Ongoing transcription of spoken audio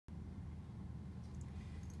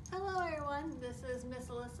Hello everyone, this is Miss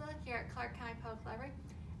Alissa here at Clark County Public Library,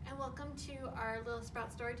 and welcome to our Little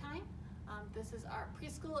Sprouts Storytime. This is our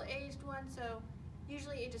preschool aged one, so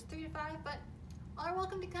usually ages 3 to 5, but all are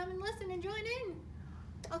welcome to come and listen and join in.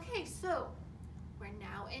 Okay, so we're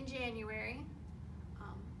now in January,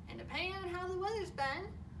 and depending on how the weather's been,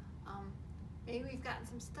 maybe we've gotten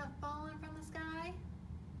some stuff falling from the sky.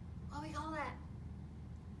 What do we call that?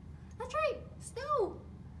 That's right, snow!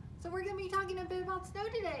 So we're going to be talking a bit about snow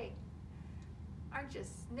today. Aren't you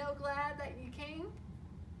snow glad that you came?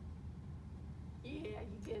 Yeah,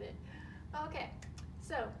 you get it. Okay,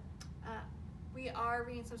 so we are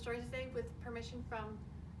reading some stories today with permission from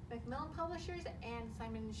Macmillan Publishers and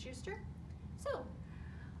Simon & Schuster. So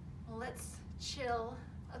let's chill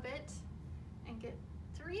a bit and get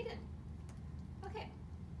to reading. Okay,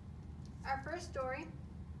 our first story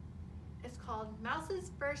is called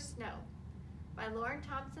Mouse's First Snow by Lauren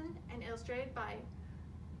Thompson and illustrated by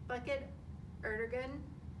Bucket Erdogan,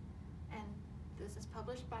 and this is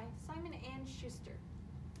published by Simon & Schuster.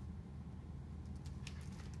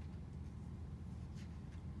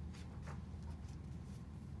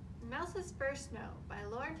 Mouse's First Snow by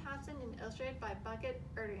Lauren Thompson and illustrated by Bucket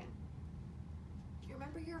Erdogan. Do you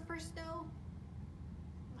remember your first snow?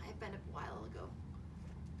 Might have been a while ago.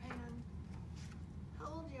 Depending on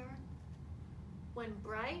how old you are. One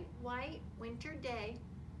bright white winter day,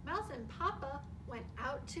 Mouse and Papa went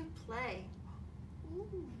out to play.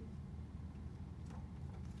 Ooh.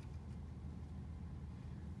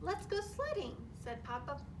 Let's go sledding, said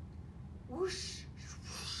Papa. Whoosh,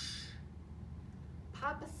 whoosh.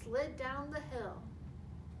 Papa slid down the hill.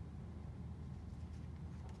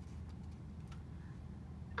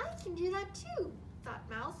 I can do that too, thought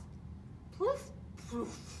Mouse. Ploof,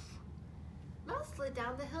 ploof. Mouse slid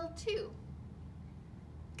down the hill too.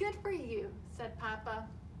 Good for you, said Papa.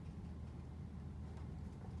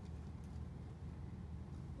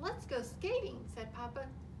 Let's go skating, said Papa.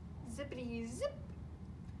 Zippity zip.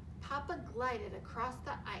 Papa glided across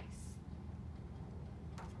the ice.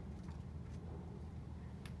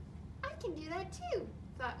 I can do that too,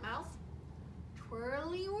 thought Mouse.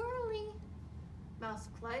 Twirly whirly. Mouse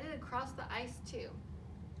glided across the ice too.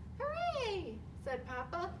 Hooray, said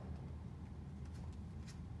Papa.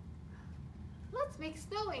 Let's make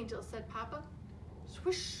snow angels, said Papa.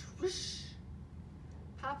 Swish, swish.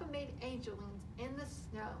 Papa made angel wings in the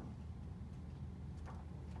snow.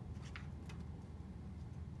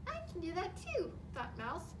 I can do that too, thought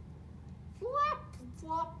Mouse. Flop,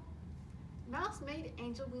 flop. Mouse made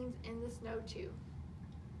angel wings in the snow too.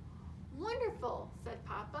 Wonderful, said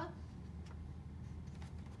Papa.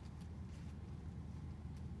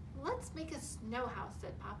 Let's make a snow house,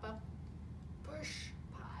 said Papa. Push,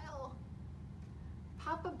 pile.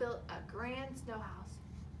 Papa built a grand snow house.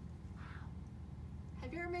 Wow.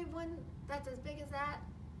 Have you ever made one that's as big as that?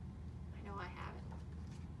 I know I haven't.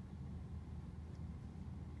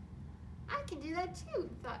 I can do that too,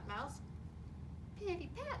 thought Mouse. Pitty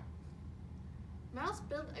pat. Mouse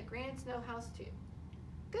built a grand snow house too.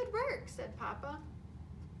 Good work, said Papa.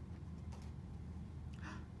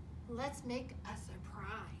 Let's make a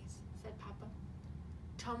surprise, said Papa.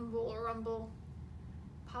 Tumble rumble.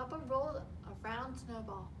 Papa rolled a round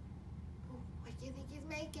snowball. Ooh, what do you think he's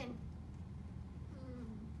making?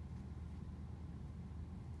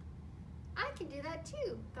 I can do that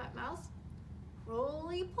too, thought Mouse.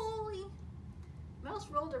 Roly poly. Mouse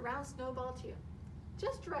rolled a round snowball too.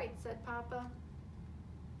 Just right, said Papa.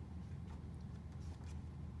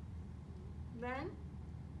 Then,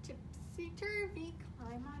 tipsy-turvy,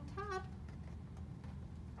 climb on top.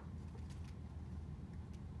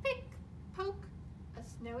 Pick, poke, a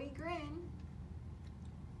snowy grin.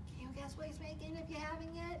 Can you guess what he's making if you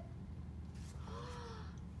haven't yet?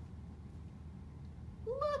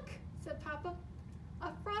 Look, said Papa,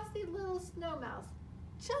 a frosty little snow mouse,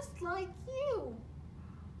 just like you.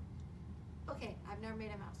 Okay, I've never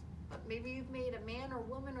made a mouse, but maybe you've made a man or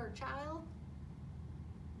woman or child.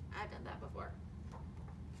 I've done that before.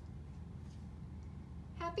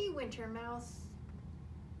 Happy winter, Mouse.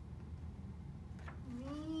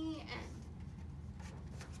 The end.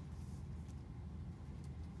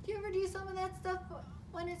 Do you ever do some of that stuff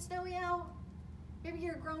when it's snowy out? Maybe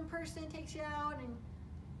you're a grown person, takes you out, and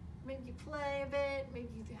maybe you play a bit, maybe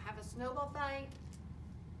you have a snowball fight.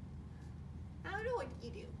 I don't know what you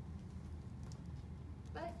do.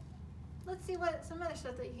 But let's see what some other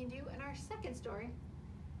stuff that you can do in our second story.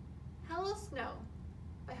 Hello Snow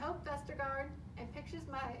by Hope Vestergaard and pictures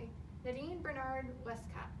by Nadine Bernard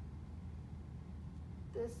Westcott.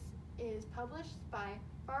 This is published by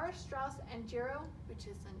Farrar, Straus and Giroux, which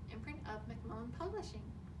is an imprint of Macmillan Publishing.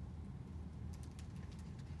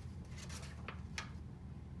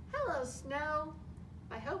 Hello, Snow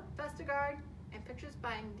by Hope Vestergaard, and pictures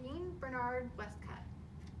by Dean Bernard Westcott.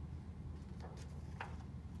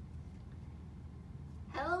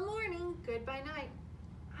 Hello, morning. Goodbye, night.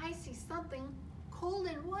 I see something cold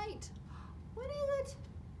and white. What is it?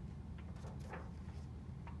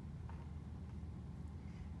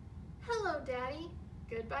 Hello, Daddy.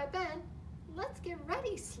 Goodbye, Ben. Let's get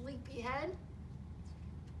ready, sleepyhead.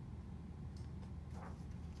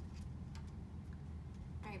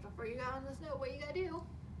 All right, before you go on this note, what you gotta do?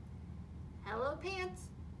 Hello, pants.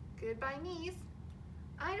 Goodbye, knees.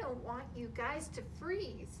 I don't want you guys to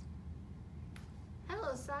freeze.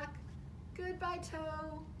 Hello, sock. Goodbye,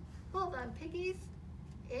 toe. Hold on, piggies.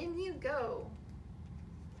 In you go.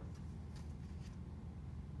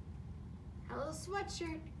 Hello,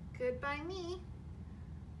 sweatshirt. Goodbye, me.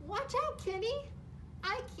 Watch out, kitty.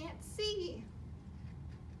 I can't see.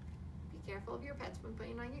 Be careful of your pets when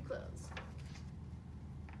putting on your clothes.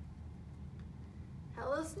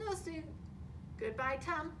 Hello, snowsuit. Goodbye,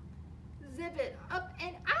 Tom. Zip it up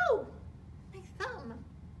and ow! My thumb.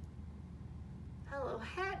 Hello,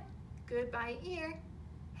 hat. Goodbye, ear.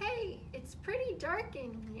 Hey, it's pretty dark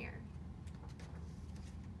in here.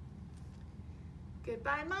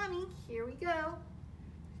 Goodbye, Mommy. Here we go.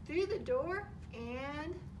 Through the door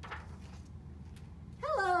and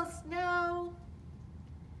hello, snow.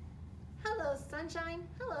 Hello, sunshine.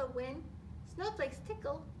 Hello, wind. Snowflakes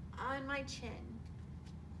tickle on my chin.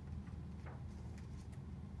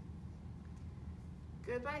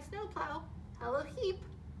 Goodbye, snowplow. Hello, heap.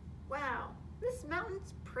 Wow, this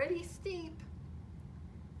mountain's pretty steep.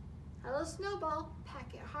 Hello, snowball.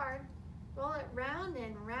 Pack it hard. Roll it round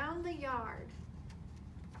and round the yard.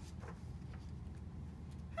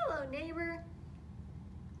 Hello, neighbor.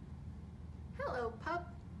 Hello,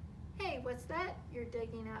 pup. Hey, what's that you're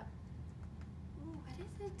digging up? Ooh, what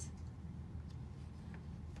is it?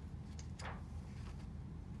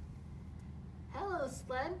 Hello,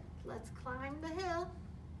 sled. Let's climb the hill.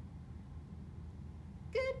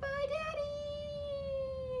 Goodbye, Daddy.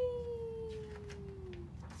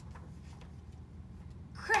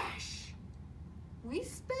 Crash. We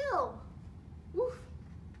spill. Woof.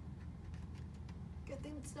 Good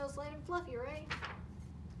thing the snow's light and fluffy, right?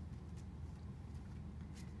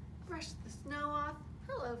 Brush the snow off.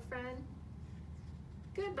 Hello, friend.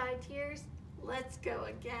 Goodbye, tears. Let's go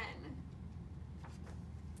again.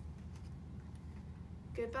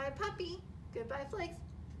 Goodbye, puppy. Goodbye, flakes.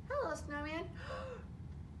 Hello, snowman.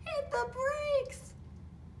 Hit the brakes.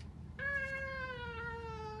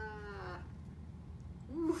 Ah.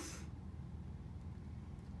 Oof.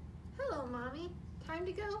 Hello, Mommy. Time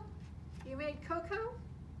to go? You made cocoa?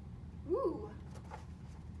 Woo.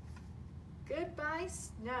 Goodbye,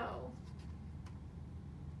 snow.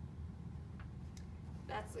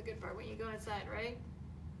 That's the good part when you go inside, right?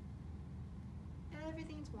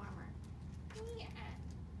 Everything's warmer. Yeah.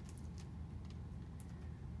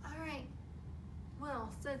 All right. Well,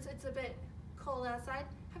 since it's a bit cold outside,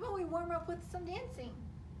 how about we warm up with some dancing?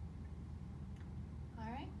 All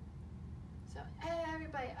right. So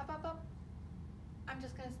everybody, up, up, up. I'm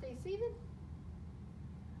just gonna stay seated.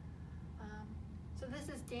 So this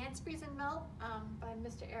is Dance, Freeze, and Melt by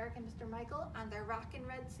Mr. Eric and Mr. Michael on their Rockin'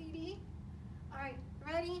 Red CD. All right,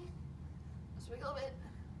 ready? Let's wiggle a bit.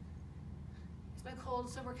 It's been cold,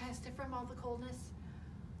 so we're kind of stiff from all the coldness.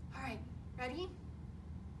 All right, ready?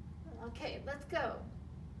 Okay, let's go.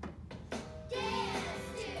 Dance,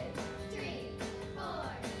 2, 3, 4,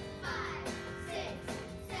 5, 6,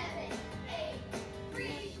 7, 8.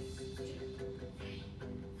 Freeze. 2, 3,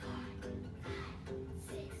 4, 5,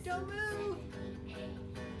 6. Don't move.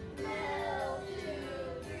 1,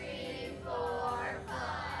 2, 3, 4,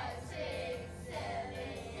 5, 6, 7,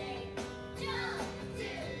 8. Jump. 2, 3,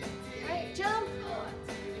 All right, jump. 4,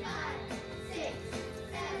 5, 6,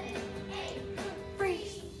 7, 8.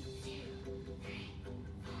 Freeze. 2, 3,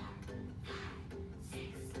 4, 5, 6,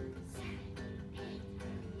 7, 8.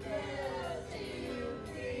 1, 2,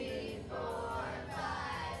 3, 4,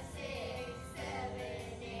 5, 6,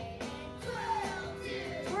 7, 8. 12,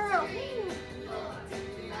 2, Twirl. 3,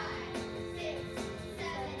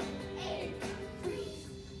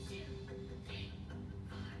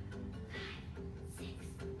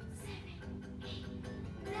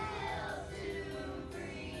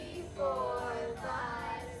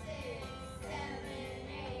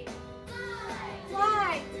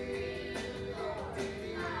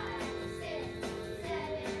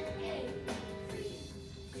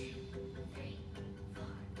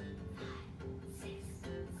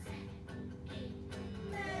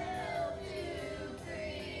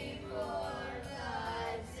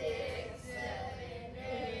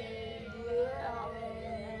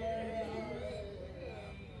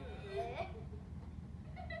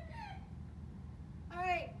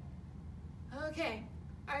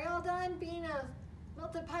 fun being a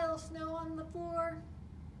melted pile of snow on the floor?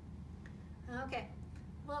 Okay,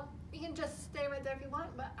 well, you can just stay right there if you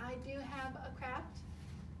want, but I do have a craft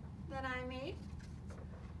that I made.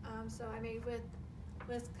 So I made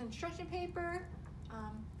with construction paper,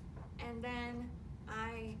 and then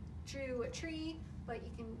I drew a tree, but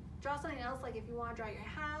you can draw something else, like if you want to draw your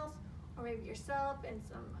house, or maybe yourself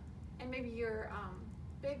and maybe your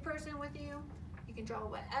big person with you. You can draw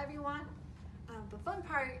whatever you want. The fun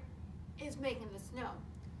part is making the snow.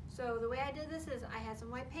 So the way I did this is I had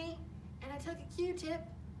some white paint, and I took a Q-tip,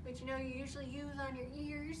 which you know you usually use on your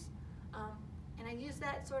ears, and I used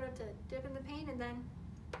that sort of to dip in the paint, and then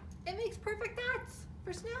it makes perfect dots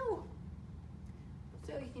for snow.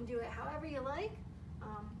 So you can do it however you like.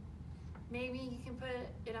 Maybe you can put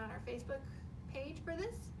it on our Facebook page for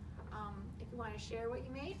this, if you want to share what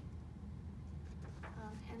you made.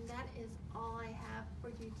 And that is all I have for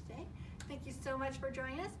you today. Thank you so much for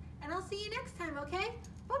joining us, and I'll see you next time, okay?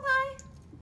 Bye-bye.